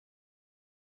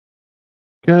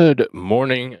Good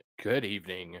morning, good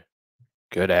evening,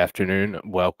 good afternoon.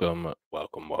 Welcome,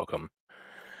 welcome, welcome.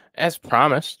 As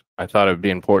promised, I thought it would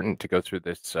be important to go through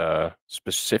this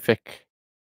specific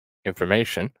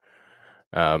information.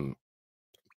 Um,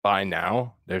 by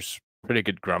now, there's pretty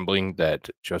good grumbling that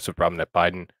Joseph Robinette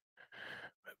Biden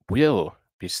will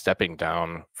be stepping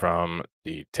down from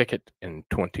the ticket in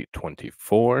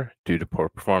 2024 due to poor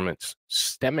performance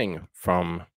stemming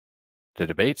from the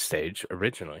debate stage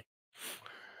originally.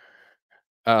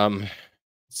 Um,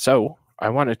 So I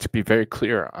wanted to be very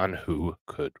clear on who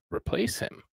could replace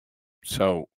him.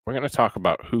 So we're going to talk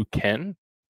about who can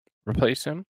replace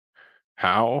him,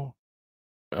 how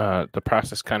the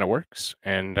process kind of works,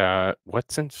 and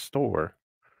what's in store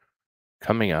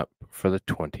coming up for the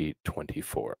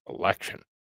 2024 election.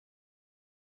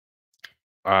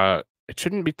 It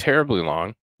shouldn't be terribly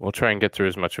long. We'll try and get through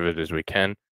as much of it as we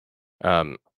can.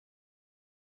 Um,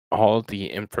 all the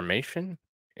information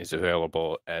is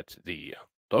available at the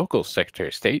local Secretary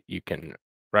of State. You can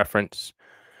reference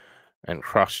and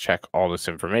cross-check all this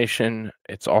information.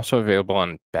 It's also available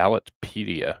on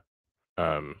Ballotpedia.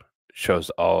 Um, Shows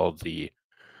all the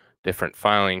different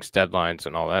filings, deadlines,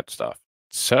 and all that stuff.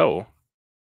 So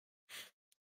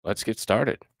let's get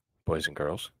started, boys and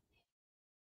girls.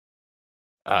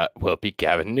 Will it be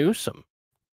Gavin Newsom?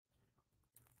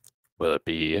 Will it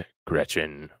be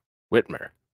Gretchen Whitmer?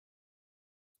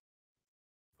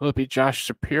 Will it be Josh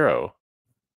Shapiro?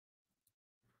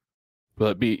 Will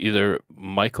it be either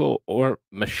Michael or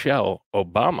Michelle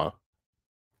Obama?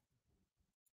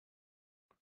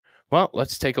 Well,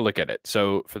 let's take a look at it.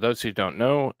 So, for those who don't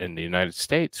know, in the United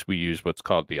States, we use what's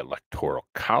called the Electoral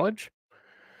College.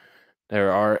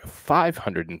 There are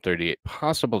 538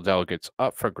 possible delegates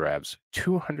up for grabs.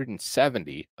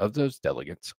 270 of those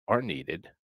delegates are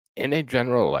needed in a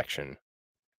general election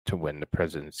to win the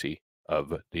presidency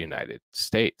of the United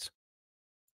States.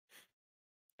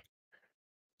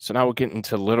 So now we'll get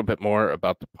into a little bit more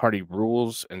about the party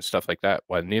rules and stuff like that.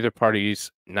 While neither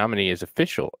party's nominee is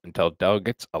official until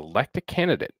delegates elect a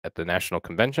candidate at the national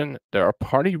convention, there are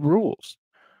party rules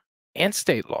and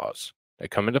state laws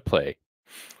that come into play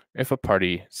if a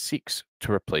party seeks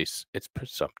to replace its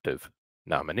presumptive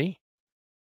nominee.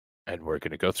 And we're going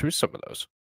to go through some of those.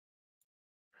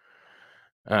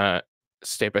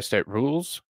 State by state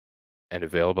rules and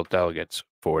available delegates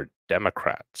for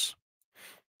Democrats.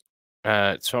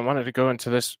 So I wanted to go into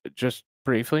this just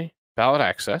briefly. Ballot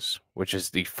access, which is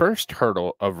the first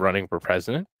hurdle of running for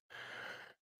president.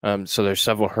 So there's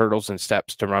several hurdles and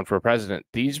steps to run for president.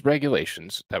 These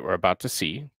regulations that we're about to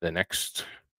see, the next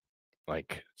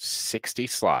like 60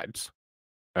 slides,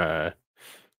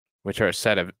 which are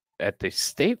set at the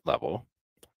state level,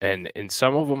 and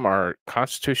some of them are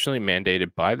constitutionally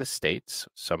mandated by the states.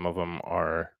 Some of them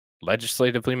are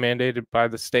legislatively mandated by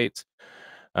the states.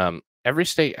 Every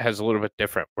state has a little bit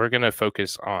different. We're going to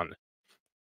focus on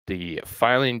the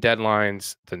filing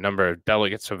deadlines, the number of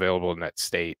delegates available in that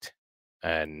state,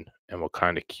 and we'll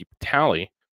kind of keep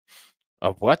tally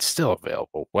of what's still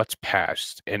available, what's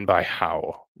passed, and by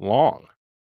how long.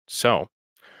 So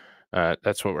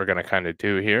that's what we're going to kind of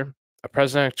do here. A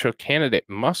presidential candidate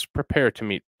must prepare to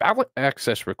meet ballot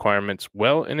access requirements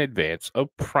well in advance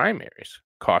of primaries,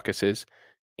 caucuses,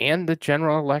 and the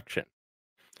general election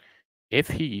if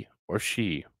he or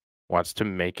she wants to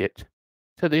make it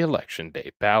to the election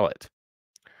day ballot.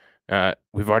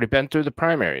 We've already been through the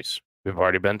primaries. We've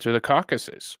already been through the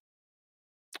caucuses.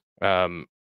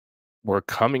 We're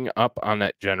coming up on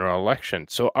that general election.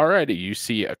 So already you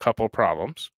see a couple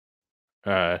problems.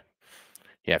 You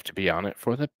have to be on it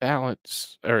for the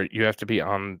ballots, or you have to be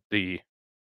on the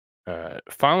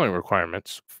filing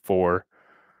requirements for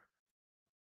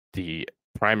the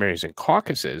primaries and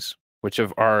caucuses, which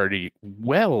have already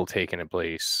well taken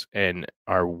place and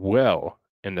are well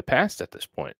in the past at this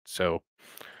point. So,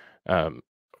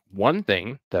 one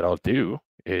thing that I'll do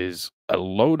is a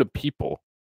load of people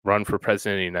run for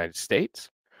president of the United States.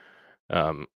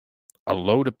 Um, a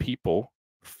load of people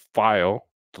file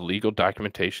the legal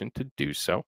documentation to do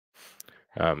so.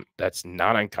 That's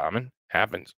not uncommon,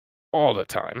 happens all the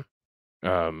time.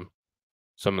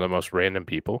 Some of the most random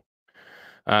people.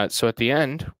 So at the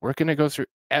end, we're going to go through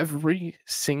every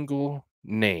single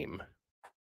name,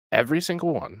 every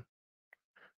single one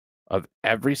of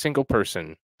every single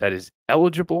person that is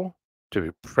eligible to be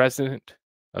president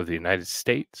of the United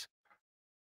States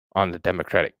on the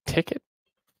Democratic ticket.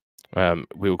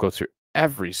 We will go through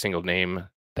every single name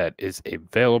that is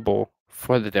available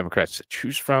for the Democrats to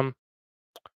choose from,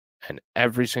 and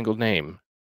every single name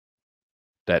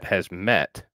that has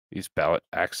met these ballot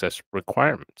access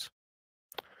requirements.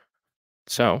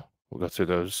 So We'll go through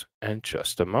those in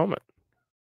just a moment.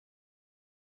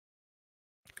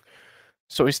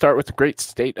 So we start with the great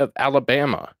state of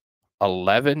Alabama.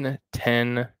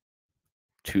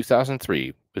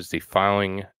 11/10/2003 was the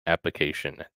filing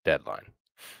application deadline.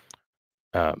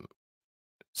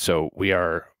 So we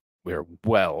are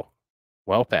well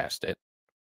past it.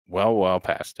 Well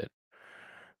past it.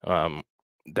 Um,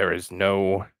 there is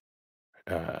no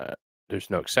there's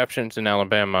no exceptions in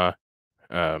Alabama.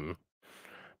 Um,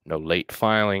 no late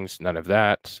filings, none of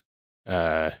that.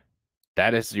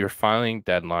 That is your filing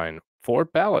deadline for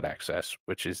ballot access,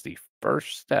 which is the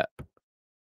first step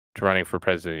to running for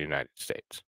president of the United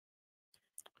States.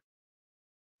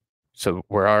 So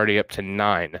we're already up to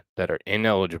 9 that are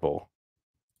ineligible.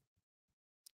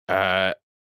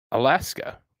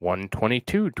 Alaska,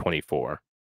 122-24.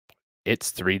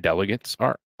 Its 3 delegates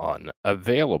are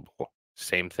unavailable.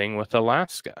 Same thing with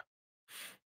Alaska.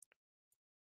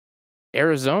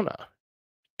 Arizona,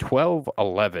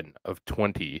 12/11 of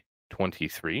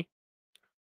 2023.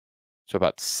 So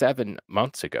about 7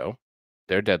 months ago,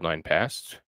 their deadline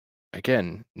passed.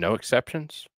 Again, no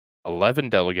exceptions. 11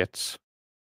 delegates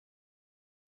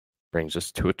brings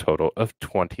us to a total of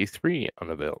 23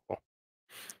 unavailable.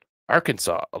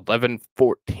 Arkansas,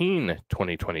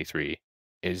 11/14/2023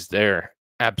 is their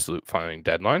absolute filing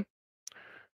deadline.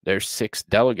 Their 6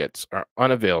 delegates are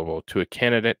unavailable to a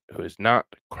candidate who is not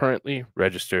currently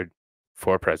registered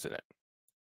for president.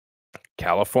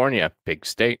 California, big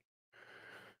state,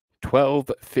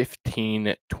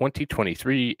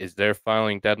 12/15/2023 is their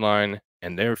filing deadline,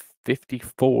 and their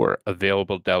 54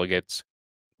 available delegates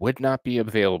would not be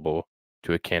available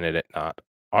to a candidate not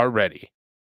already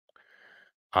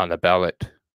on the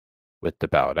ballot with the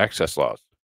ballot access laws.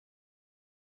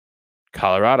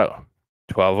 Colorado,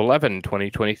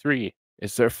 12/11/2023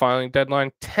 is their filing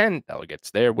deadline. 10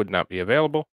 delegates there would not be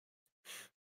available.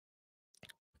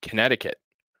 Connecticut,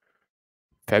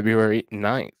 February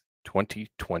 9th,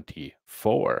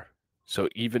 2024. So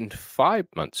even 5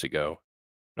 months ago,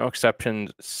 no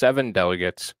exceptions, 7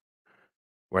 delegates.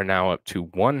 We're now up to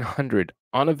 100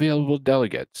 unavailable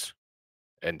delegates,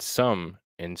 and some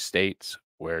in states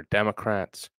where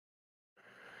Democrats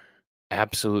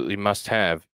absolutely must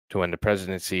have to win the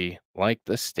presidency, like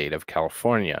the state of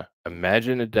California.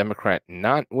 Imagine a Democrat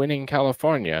not winning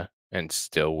California and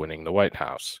still winning the White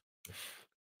House.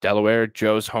 Delaware,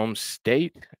 Joe's home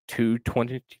state,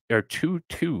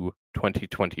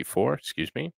 2/2/2024,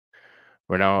 excuse me.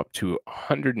 We're now up to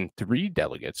 103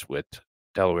 delegates with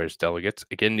Delaware's delegates.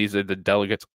 Again, these are the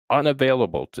delegates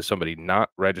unavailable to somebody not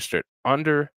registered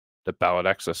under the ballot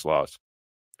access laws.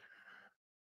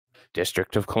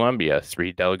 District of Columbia,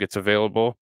 3 delegates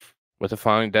available with a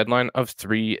filing deadline of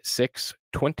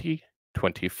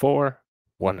 3/6/2024,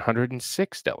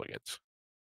 106 delegates.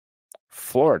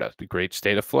 Florida, the great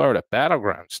state of Florida,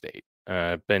 battleground state.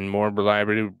 Been more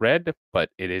reliably read,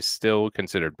 but it is still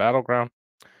considered battleground.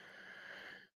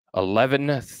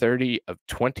 11/30 of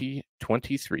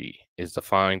 2023 is the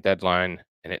filing deadline,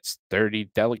 and its 30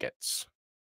 delegates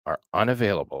are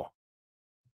unavailable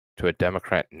to a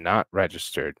Democrat not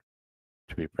registered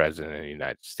to be president of the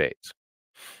United States.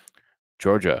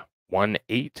 Georgia,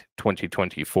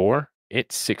 1/8/2024,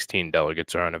 its 16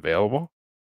 delegates are unavailable.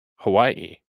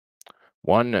 Hawaii,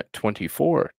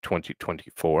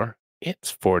 1/24/2024,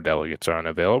 its 4 delegates are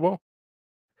unavailable.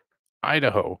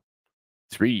 Idaho,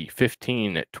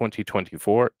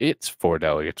 3/15/2024, its 4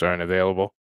 delegates are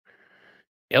unavailable.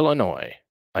 Illinois,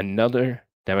 another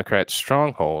Democrat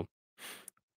stronghold,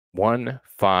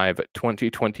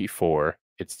 1/5/2024,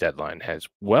 its deadline has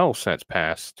well since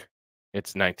passed.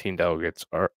 Its 19 delegates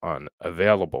are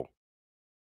unavailable.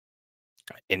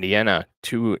 Indiana,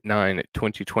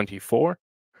 2/9/2024,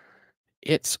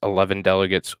 its 11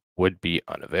 delegates would be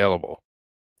unavailable.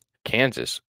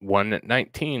 Kansas,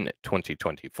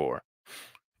 1/19/2024.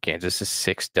 Kansas's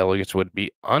 6 delegates would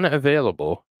be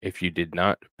unavailable if you did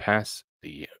not pass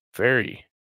the very,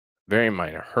 very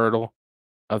minor hurdle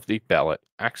of the ballot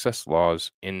access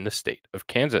laws in the state of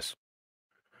Kansas.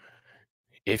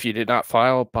 If you did not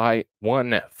file by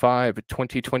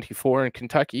 1/5/2024 in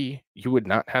Kentucky, you would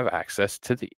not have access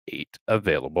to the 8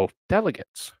 available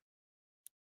delegates.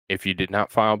 If you did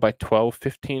not file by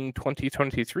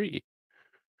 12/15/2023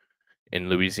 in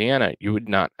Louisiana, you would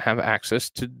not have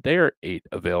access to their 8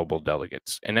 available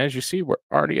delegates. And as you see, we're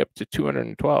already up to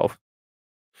 212.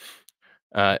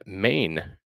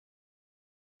 Maine,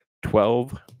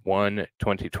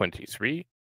 12/1/2023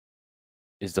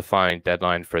 is the filing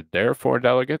deadline for their 4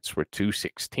 delegates. We're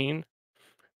 216.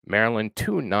 Maryland,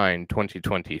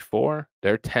 2/9/2024,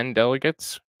 their 10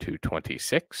 delegates,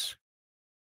 226.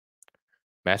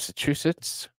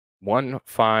 Massachusetts,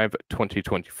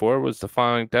 1/5/2024 was the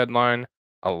filing deadline.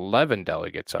 11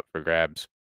 delegates up for grabs.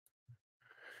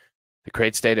 The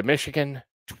great state of Michigan,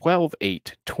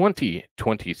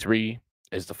 12/8/2023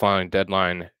 is the filing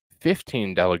deadline.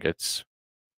 15 delegates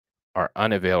are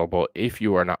unavailable if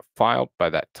you are not filed by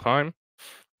that time.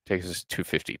 Takes us to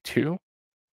 252.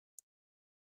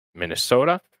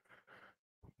 Minnesota,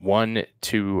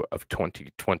 1/2 of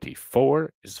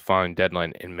 2024 is the filing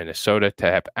deadline in Minnesota to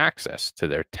have access to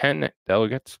their 10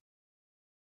 delegates.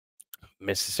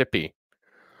 Mississippi,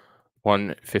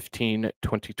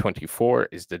 1/15/2024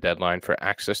 is the deadline for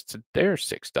access to their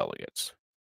 6 delegates.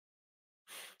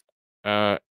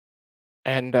 Uh,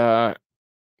 and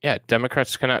yeah,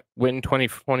 Democrats cannot win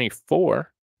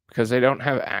 2024 because they don't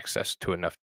have access to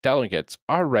enough delegates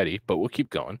already, but we'll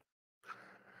keep going.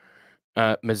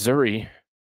 Missouri,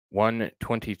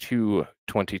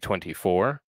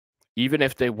 1/22/2024. Even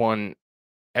if they won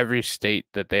every state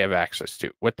that they have access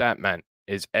to, what that meant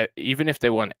is even if they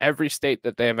won every state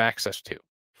that they have access to,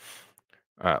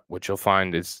 which you'll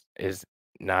find is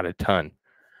not a ton.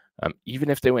 Even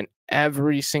if they win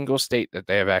every single state that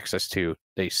they have access to,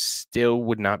 they still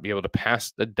would not be able to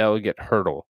pass the delegate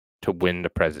hurdle to win the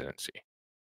presidency.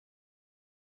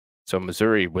 So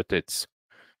Missouri, with its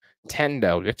 10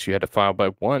 delegates, you had to file by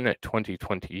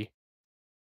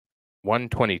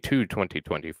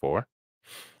 1/22/2024.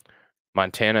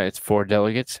 Montana, its 4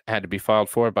 delegates, had to be filed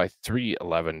for by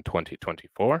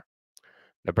 3/11/2024.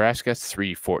 Nebraska,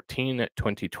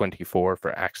 3/14/2024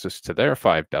 for access to their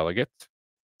 5 delegates.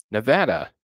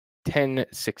 Nevada,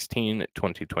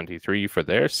 10/16/2023 for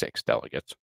their 6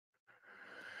 delegates.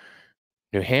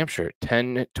 New Hampshire,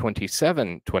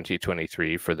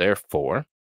 10/27/2023 for their 4.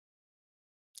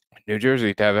 New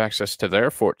Jersey, to have access to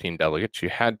their 14 delegates, you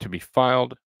had to be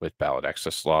filed with ballot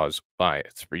access laws by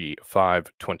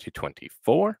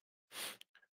 3/5/2024.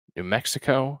 New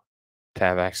Mexico, to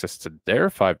have access to their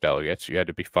 5 delegates, you had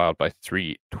to be filed by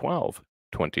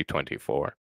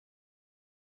 3/12/2024.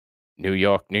 New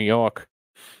York,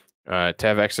 to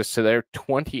have access to their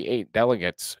 28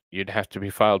 delegates, you'd have to be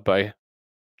filed by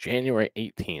January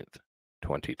 18th,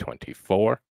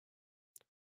 2024.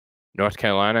 North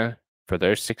Carolina, for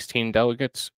their 16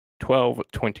 delegates,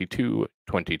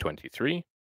 12/22/2023.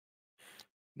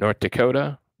 North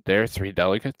Dakota, their 3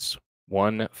 delegates,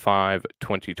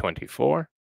 1/5/2024.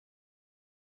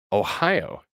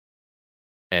 Ohio,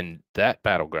 and that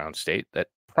battleground state that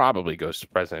probably goes to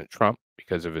President Trump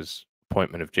because of his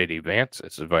appointment of J.D. Vance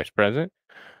as his vice president,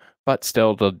 but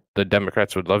still the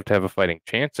Democrats would love to have a fighting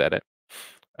chance at it.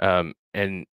 And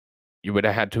you would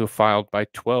have had to have filed by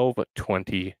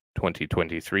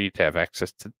 12/20/2023 to have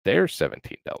access to their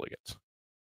 17 delegates.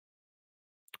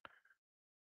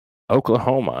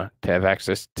 Oklahoma, to have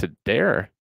access to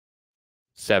their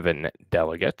 7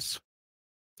 delegates,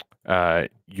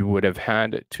 you would have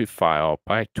had to file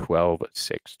by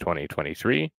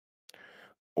 12/6/2023.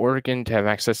 Oregon, to have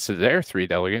access to their 3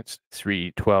 delegates,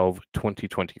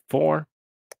 3/12/2024.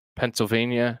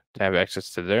 Pennsylvania, to have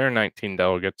access to their 19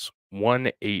 delegates,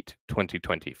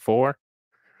 1/8/2024.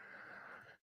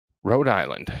 Rhode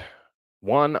Island,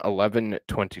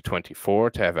 1/11/2024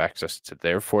 to have access to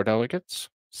their 4 delegates.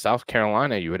 South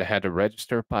Carolina, you would have had to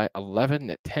register by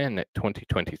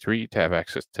 11/10/2023 to have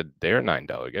access to their 9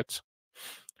 delegates.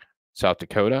 South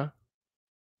Dakota,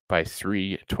 by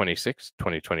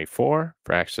 3/26/2024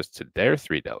 for access to their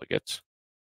 3 delegates.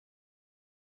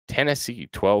 Tennessee,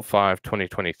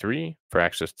 12/5/2023 for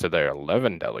access to their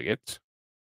 11 delegates.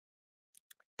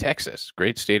 Texas,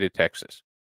 great state of Texas.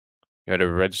 You had to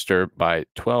register by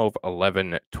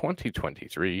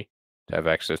 12/11/2023 to have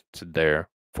access to their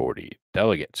 40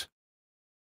 delegates.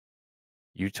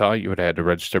 Utah, you would have had to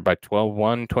register by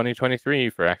 12/1/2023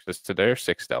 for access to their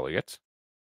 6 delegates.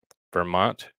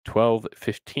 Vermont,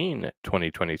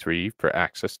 12/15/2023 for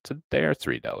access to their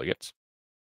 3 delegates.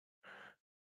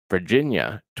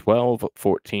 Virginia,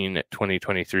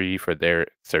 12/14/2023 for their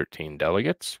 13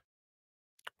 delegates.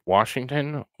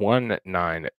 Washington,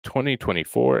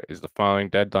 1/9/2024 is the filing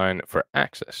deadline for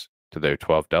access to their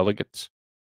 12 delegates.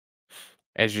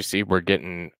 As you see, we're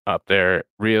getting up there,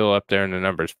 real up there in the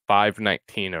numbers,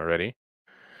 519 already,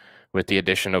 with the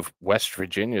addition of West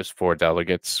Virginia's 4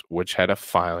 delegates, which had a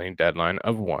filing deadline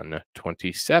of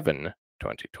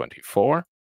 1/27/2024.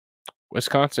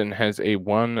 Wisconsin has a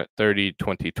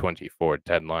 1/30/2024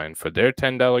 deadline for their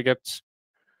 10 delegates.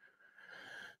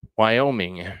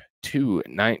 Wyoming,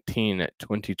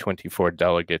 2/19/2024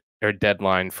 delegate or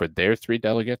deadline for their 3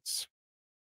 delegates.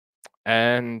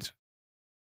 And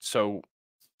so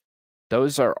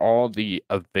those are all the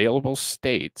available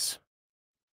states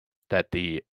that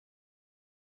the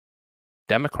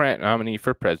Democrat nominee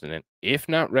for president, if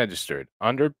not registered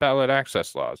under ballot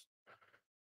access laws,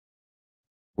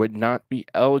 would not be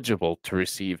eligible to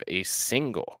receive a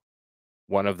single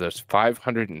one of those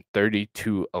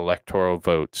 532 electoral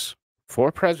votes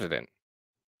for president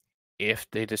if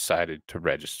they decided to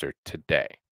register today.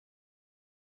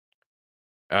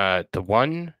 The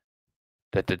one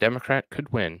that the Democrat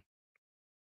could win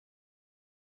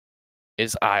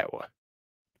is Iowa.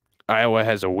 Iowa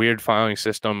has a weird filing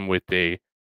system with a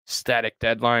static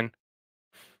deadline.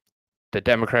 The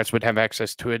Democrats would have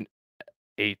access to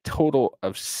a total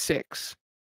of six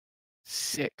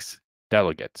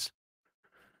delegates.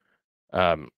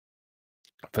 For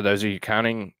those of you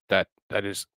counting, that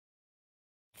is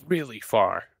really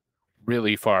far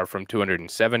from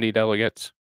 270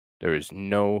 delegates. There is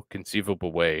no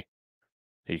conceivable way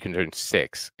that you can turn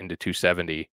 6 into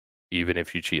 270, even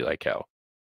if you cheat like hell.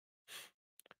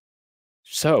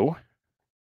 So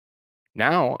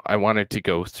now I wanted to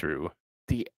go through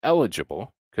the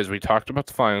eligible, because we talked about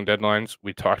the filing deadlines.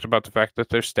 We talked about the fact that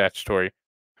they're statutory.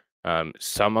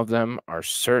 Some of them are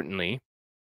certainly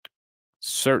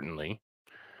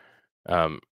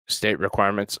state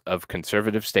requirements of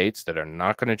conservative states that are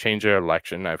not going to change their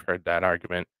election. I've heard that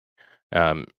argument.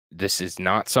 This is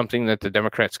not something that the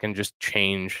Democrats can just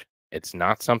change. It's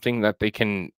not something that they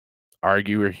can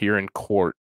argue or hear in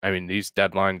court. I mean, these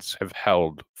deadlines have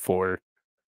held for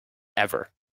ever,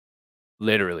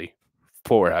 literally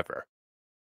forever.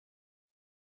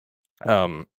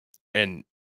 And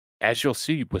as you'll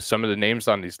see with some of the names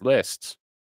on these lists,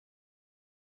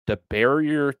 the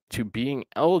barrier to being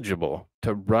eligible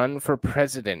to run for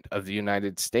president of the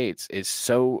United States is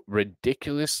so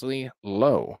ridiculously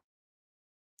low.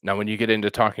 Now, when you get into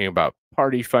talking about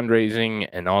party fundraising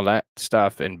and all that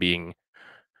stuff and being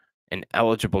an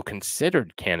eligible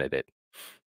considered candidate,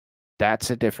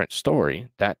 that's a different story.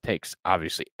 That takes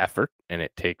obviously effort, and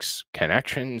it takes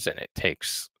connections, and it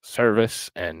takes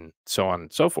service, and so on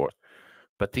and so forth.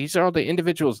 But these are all the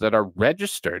individuals that are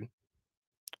registered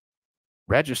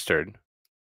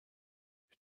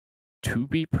to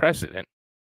be president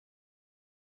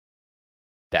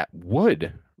that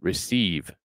would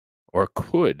receive or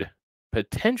could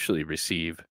potentially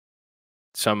receive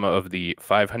some of the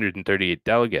 538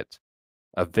 delegates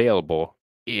available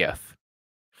if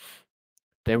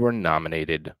they were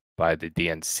nominated by the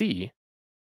DNC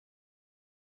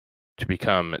to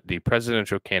become the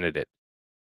presidential candidate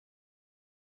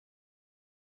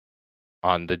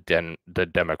on the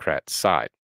Democrat side.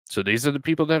 So these are the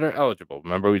people that are eligible.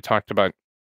 Remember, we talked about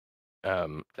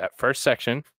that first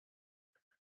section,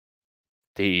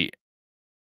 the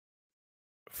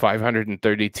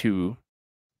 532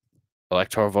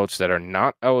 electoral votes that are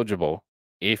not eligible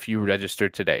if you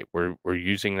registered today. We're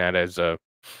using that as a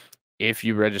if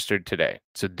you registered today.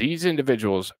 So these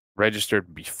individuals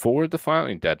registered before the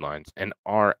filing deadlines and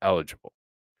are eligible.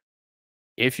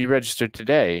 If you registered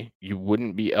today, you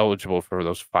wouldn't be eligible for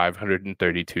those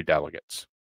 532 delegates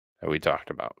that we talked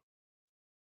about.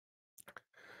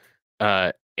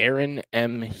 Aaron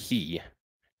M. He,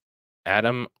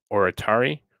 Adam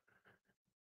Oratari,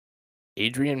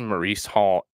 Adrian Maurice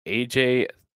Hall, AJ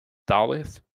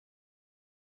Thalith,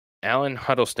 Alan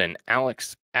Huddleston,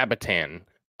 Alex Abatan,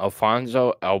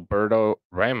 Alfonso Alberto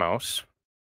Ramos,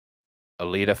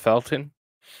 Alita Felton,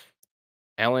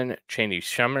 Ellen Cheney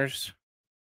Schummers,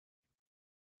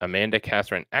 Amanda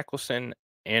Catherine Eccleston,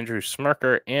 Andrew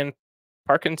Smirker and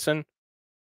Parkinson,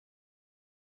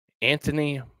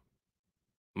 Anthony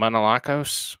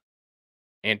Manolakos,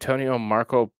 Antonio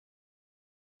Marco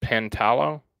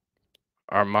Pantalo,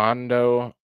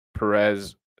 Armando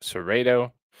Perez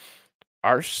Cerrado,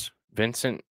 Ars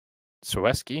Vincent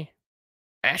Soweski,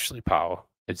 Ashley Powell,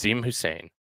 Azim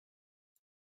Hussein.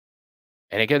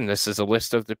 And again, this is a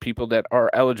list of the people that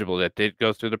are eligible, that did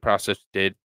go through the process,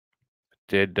 did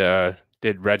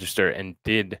register, and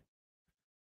did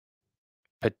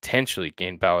potentially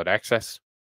gain ballot access.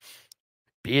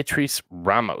 Beatrice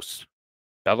Ramos,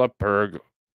 Bella Berg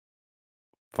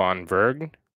von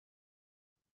Verg,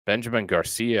 Benjamin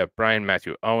Garcia, Brian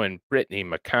Matthew Owen, Brittany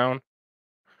McCown,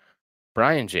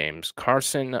 Brian James,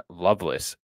 Carson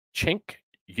Lovelace, Chink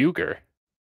Uger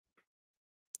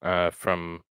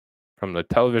from the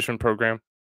television program,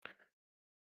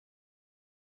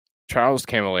 Charles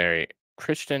Camilleri,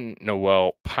 Christian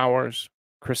Noel Powers,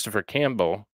 Christopher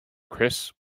Campbell,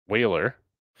 Chris Whaler,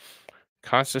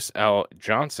 Constance L.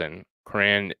 Johnson,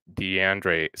 Coran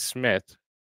DeAndre Smith,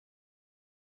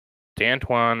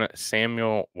 D'Antoine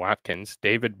Samuel Watkins,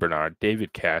 David Bernard,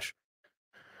 David Cash,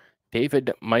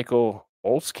 David Michael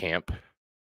Olskamp.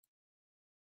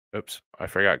 Oops, I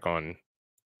forgot going.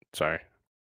 Sorry.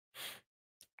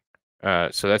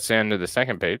 So that's the end of the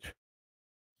second page.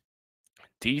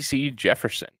 D.C.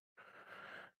 Jefferson,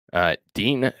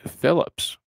 Dean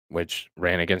Phillips, which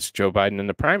ran against Joe Biden in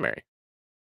the primary,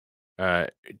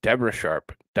 Deborah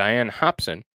Sharp, Diane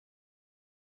Hobson,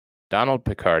 Donald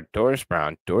Picard, Doris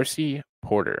Brown, Dorsey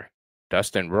Porter,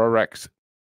 Dustin Rorex,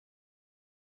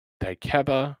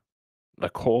 Dikeba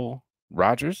Nicole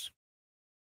Rogers,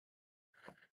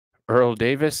 Earl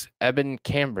Davis, Eben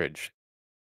Cambridge,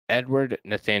 Edward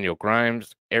Nathaniel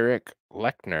Grimes, Eric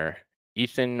Lechner,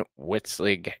 Ethan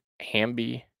Witzlig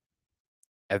Hamby,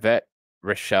 Yvette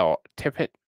Rochelle Tippett,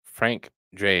 Frank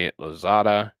J.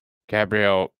 Lozada,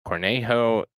 Gabrielle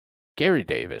Cornejo, Gary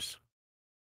Davis,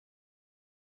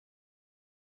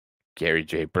 Gary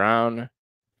J. Brown,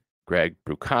 Greg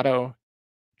Brucato,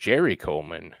 Jerry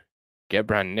Coleman,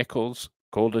 Gebron Nichols,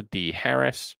 Golda D.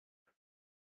 Harris,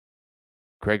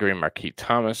 Gregory Marquis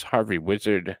Thomas, Harvey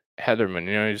Wizard, Heather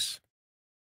Munoz,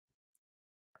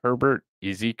 Herbert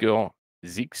Ezekiel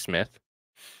Zeke Smith,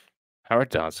 Howard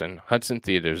Dawson, Hudson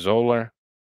Theodore Zoller,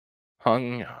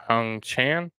 Hung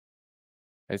Chan,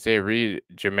 Isaiah Reed,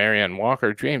 Jamarian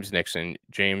Walker, James Nixon,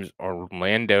 James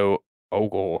Orlando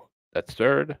Ogle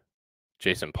III,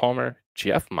 Jason Palmer,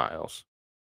 Jeff Miles,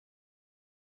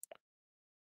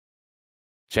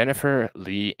 Jennifer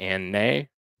Lee Ann Nay,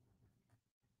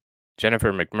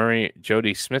 Jennifer McMurray,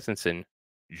 Jody Smithenson,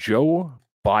 Joe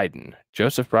Biden,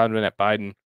 Joseph Broadbent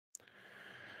Biden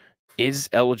is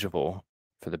eligible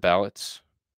for the ballots,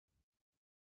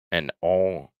 and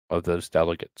all of those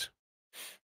delegates.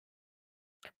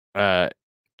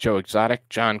 Joe Exotic,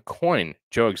 John Coyne,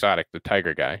 Joe Exotic, the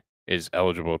tiger guy, is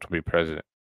eligible to be president.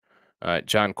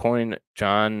 John Coyne,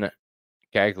 John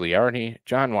Gagliardi,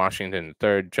 John Washington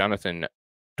III, Jonathan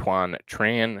Tuan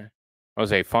Tran,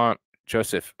 Jose Font,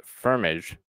 Joseph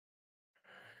Firmage,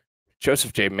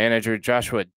 Joseph J. Manager,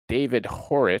 Joshua David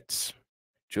Horitz,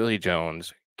 Julie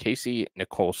Jones, Casey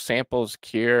Nicole Samples,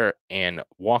 Kier and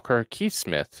Walker Keith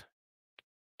Smith,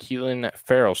 Keelan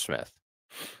Farrell Smith,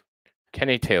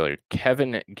 Kenny Taylor,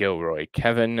 Kevin Gilroy,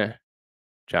 Kevin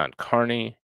John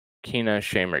Carney, Keena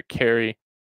Shamer Carey,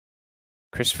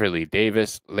 Christopher Lee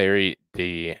Davis, Larry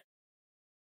D.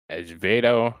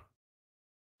 Azevedo,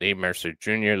 Lee Mercer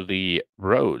Jr., Lee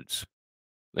Rhodes,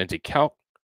 Lindsay Kelk,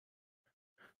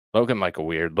 Logan Michael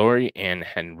Weir, Lori Ann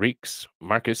Henriques,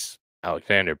 Marcus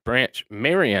Alexander Branch,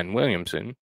 Marianne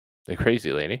Williamson, the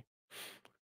crazy lady,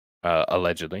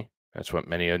 allegedly. That's what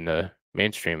many in the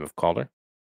mainstream have called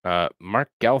her. Mark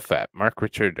Gelfat, Mark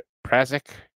Richard Prazik,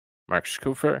 Mark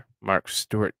Schoofer, Mark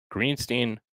Stewart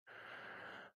Greenstein,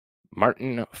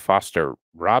 Martin Foster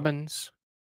Robbins,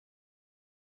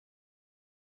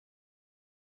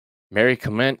 Mary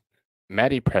Clement,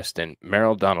 Maddie Preston,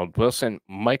 Merrill Donald Wilson,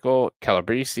 Michael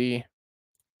Calabrese,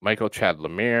 Michael Chad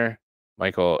Lemire,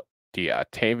 Michael D.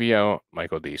 Ottavio,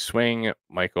 Michael D. Swing,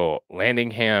 Michael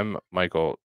Landingham,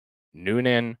 Michael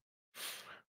Noonan,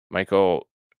 Michael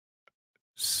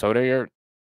Sodayer,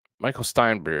 Michael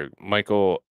Steinberg,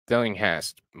 Michael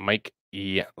Dillinghast, Mike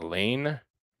E. Lane,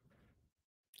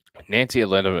 Nancy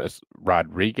Elizabeth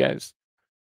Rodriguez,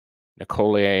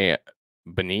 Nicole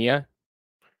Bonilla,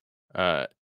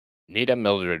 Nita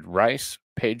Mildred Rice,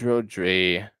 Pedro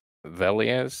J.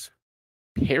 Veliez,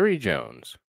 Perry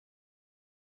Jones,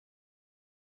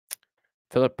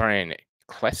 Philip Brian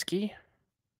Klesky,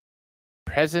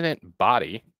 President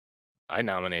Body, I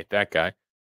nominate that guy,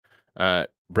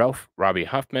 Ralph Robbie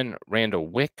Huffman, Randall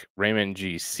Wick, Raymond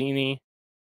J. Cini,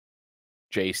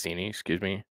 excuse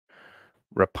me,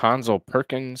 Rapunzel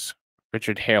Perkins,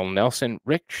 Richard Hale Nelson,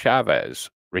 Rick Chavez,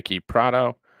 Ricky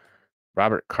Prado,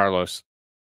 Robert Carlos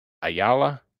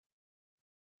Ayala,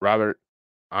 Robert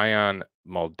Ion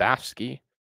Moldavsky,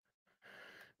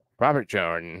 Robert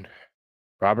Jordan,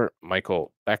 Robert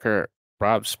Michael Becker,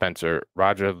 Rob Spencer,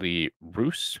 Roger Lee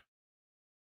Roos,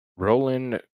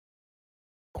 Roland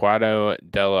Quado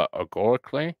della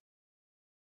Ogorcle,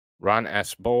 Ron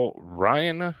S. Bull,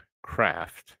 Ryan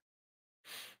Kraft,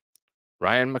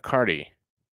 Ryan McCarty,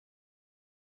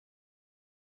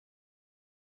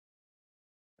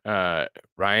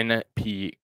 Ryan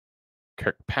P.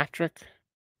 Kirkpatrick,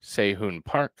 Sehun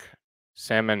Park,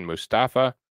 Salman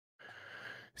Mustafa,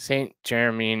 St.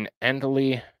 Jermaine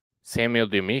Endley, Samuel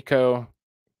D'Amico,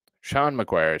 Sean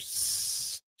McGuire,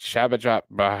 Shabajat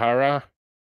Bahara,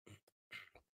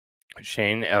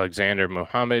 Shane Alexander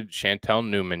Muhammad, Chantel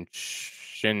Newman,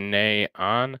 Shanae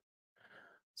An,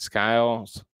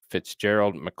 Skiles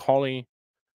Fitzgerald McCauley,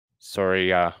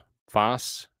 Soria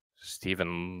Voss,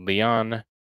 Stephen Leon,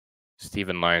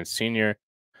 Stephen Lyons Sr.,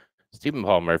 Stephen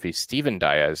Paul Murphy, Stephen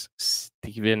Diaz,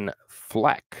 Stephen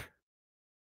Fleck,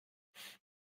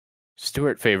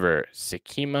 Stuart Favor,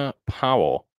 Sakima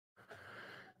Powell,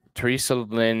 Teresa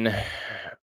Lynn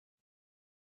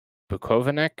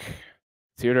Bukovanek,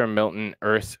 Theodore Milton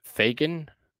Earth Fagan,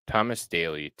 Thomas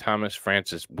Daly, Thomas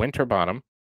Francis Winterbottom,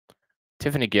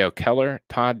 Tiffany Gale Keller,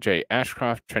 Todd J.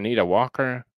 Ashcroft, Trinita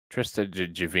Walker, Trista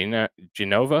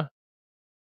Genova,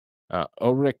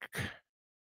 Ulrich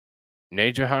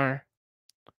Najahar,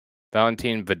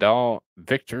 Valentin Vidal,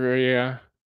 Victoria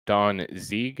Dawn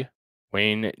Zieg,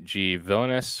 Wayne G.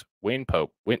 Villainous, Wayne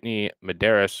Pope, Whitney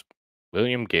Medeiros,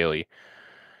 William Gailey,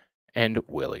 and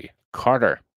Willie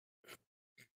Carter.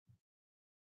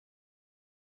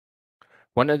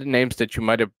 One of the names that you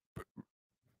might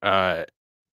have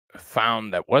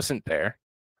found that wasn't there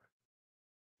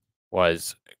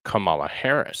was Kamala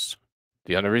Harris.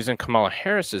 The other reason Kamala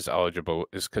Harris is eligible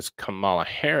is because Kamala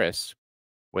Harris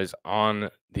was on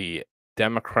the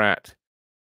Democrat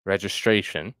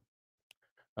registration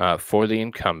for the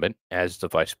incumbent as the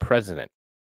vice president.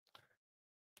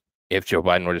 If Joe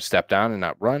Biden were to step down and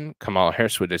not run, Kamala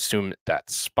Harris would assume that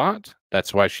spot.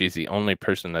 That's why she's the only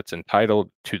person that's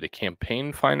entitled to the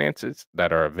campaign finances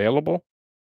that are available.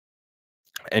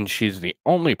 And she's the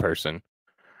only person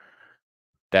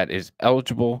that is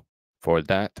eligible for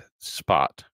that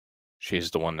spot. She's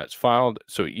the one that's filed.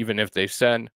 So even if they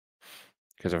said,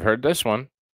 because I've heard this one,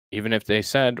 even if they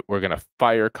said, we're going to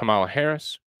fire Kamala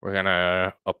Harris, we're going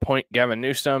to appoint Gavin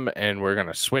Newsom, and we're going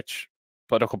to switch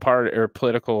political party or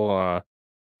political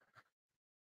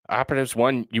operatives,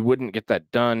 one, you wouldn't get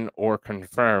that done or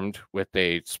confirmed with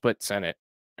a split Senate,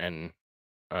 and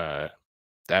that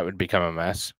would become a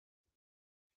mess.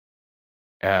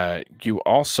 You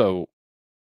also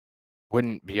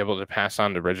wouldn't be able to pass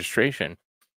on the registration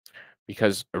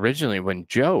because originally when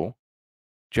Joe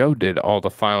did all the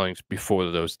filings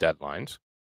before those deadlines,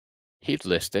 he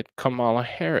listed Kamala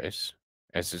Harris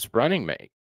as his running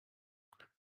mate.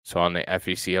 So on the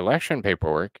FEC election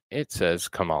paperwork, it says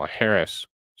Kamala Harris.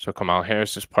 So Kamala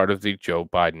Harris is part of the Joe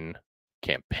Biden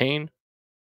campaign,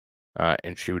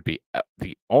 and she would be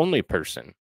the only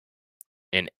person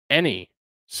in any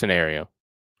scenario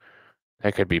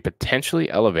that could be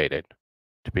potentially elevated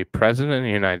to be president of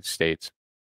the United States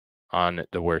on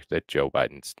the work that Joe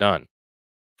Biden's done.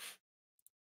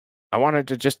 I wanted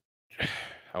to just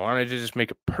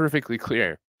make it perfectly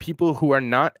clear. People who are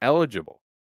not eligible,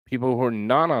 people who are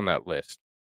not on that list,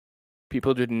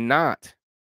 people did not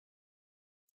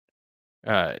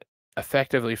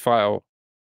effectively file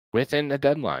within the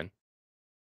deadline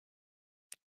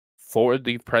for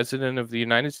the president of the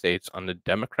United States on the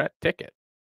Democrat ticket.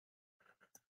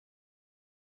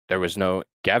 There was no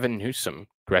Gavin Newsom,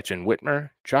 Gretchen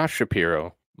Whitmer, Josh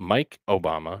Shapiro, Mike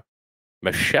Obama,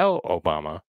 Michelle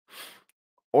Obama,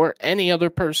 or any other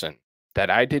person that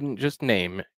I didn't just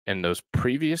name in those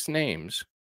previous names.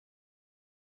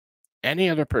 Any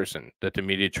other person that the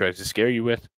media tries to scare you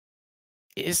with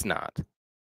is not,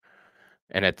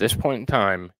 and at this point in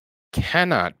time,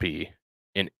 cannot be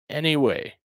in any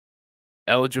way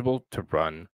eligible to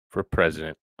run for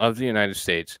president of the United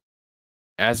States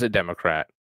as a Democrat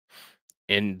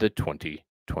in the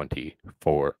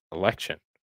 2024 election.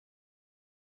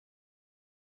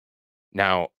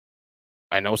 Now,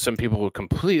 I know some people will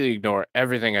completely ignore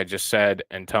everything I just said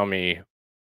and tell me,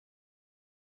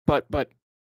 but,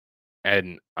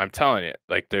 and I'm telling you,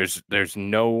 like, there's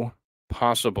no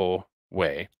possible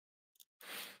way,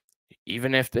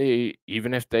 even if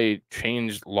they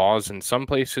change laws in some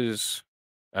places,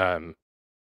 the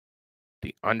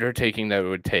undertaking that it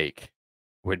would take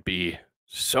would be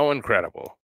so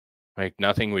incredible, like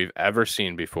nothing we've ever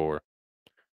seen before.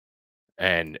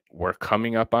 And we're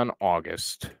coming up on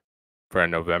August for a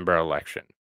November election,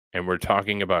 and we're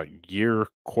talking about years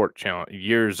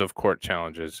of court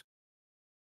challenges.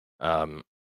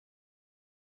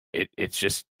 It's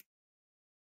just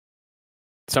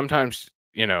sometimes,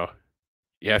 you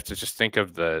have to just think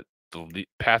of the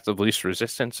path of least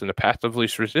resistance, and the path of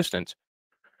least resistance,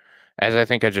 as I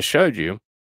think I just showed you,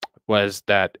 was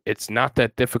that it's not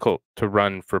that difficult to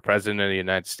run for president of the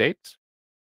United States.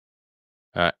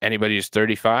 Anybody who's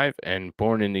 35 and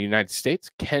born in the United States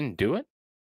can do it,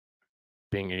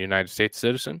 being a United States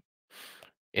citizen.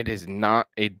 It is not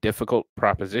a difficult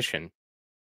proposition,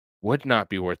 would not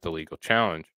be worth the legal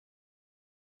challenge,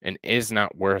 and is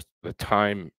not worth the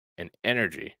time and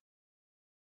energy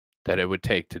that it would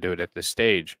take to do it at this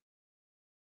stage.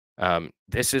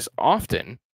 This is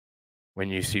often when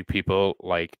you see people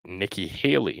like Nikki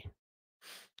Haley,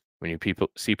 when you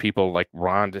see people like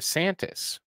Ron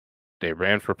DeSantis. They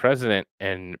ran for president,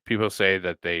 and people say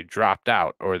that they dropped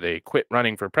out or they quit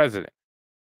running for president.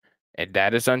 And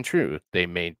that is untrue. They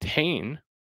maintain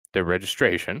their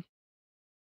registration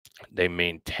They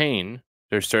maintain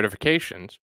their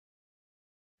certifications,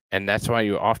 and that's why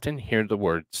you often hear the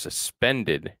word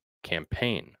suspended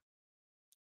campaign,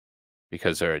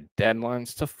 because there are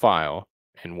deadlines to file,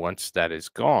 and once that is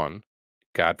gone,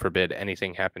 God forbid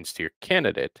anything happens to your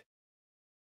candidate,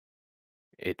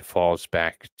 it falls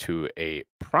back to a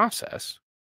process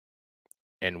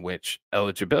in which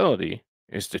eligibility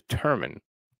is determined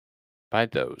by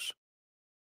those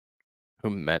who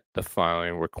met the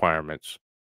filing requirements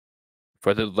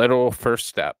for the literal first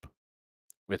step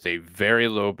with a very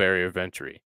low barrier of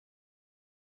entry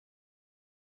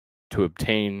to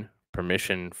obtain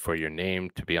permission for your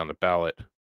name to be on the ballot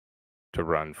to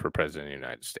run for president of the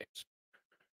United States.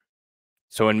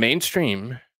 So in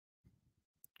mainstream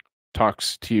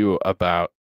talks to you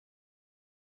about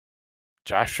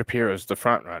Josh Shapiro's the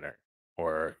front runner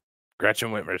or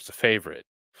Gretchen Whitmer's the favorite,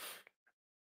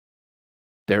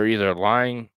 they're either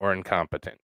lying or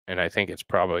incompetent. And I think it's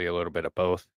probably a little bit of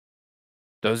both.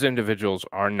 Those individuals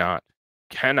are not,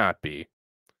 cannot be,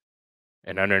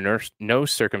 and under no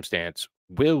circumstance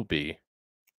will be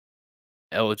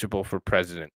eligible for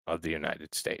president of the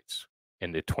United States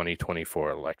in the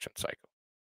 2024 election cycle.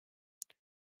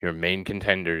 Your main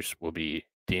contenders will be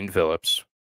Dean Phillips,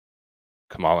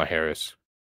 Kamala Harris,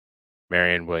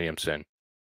 Marianne Williamson,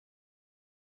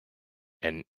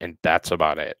 and that's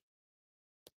about it.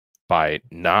 By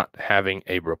not having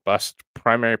a robust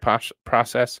primary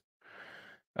process,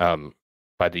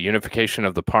 by the unification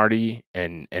of the party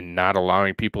and not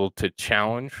allowing people to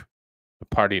challenge the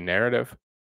party narrative,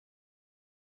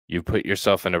 you put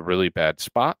yourself in a really bad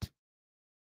spot,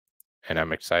 and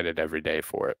I'm excited every day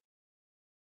for it.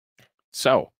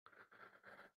 So,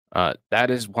 that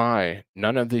is why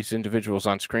none of these individuals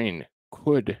on screen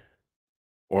could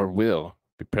or will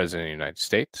be president of the United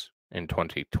States in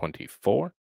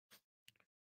 2024.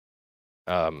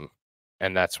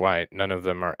 And that's why none of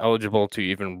them are eligible to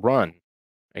even run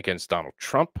against Donald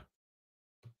Trump.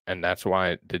 And that's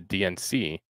why the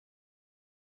DNC,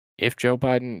 if Joe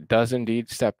Biden does indeed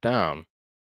step down,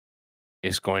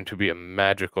 is going to be a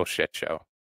magical shit show.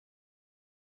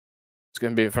 It's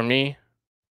going to be it for me.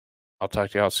 I'll talk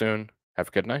to y'all soon. Have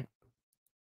a good night.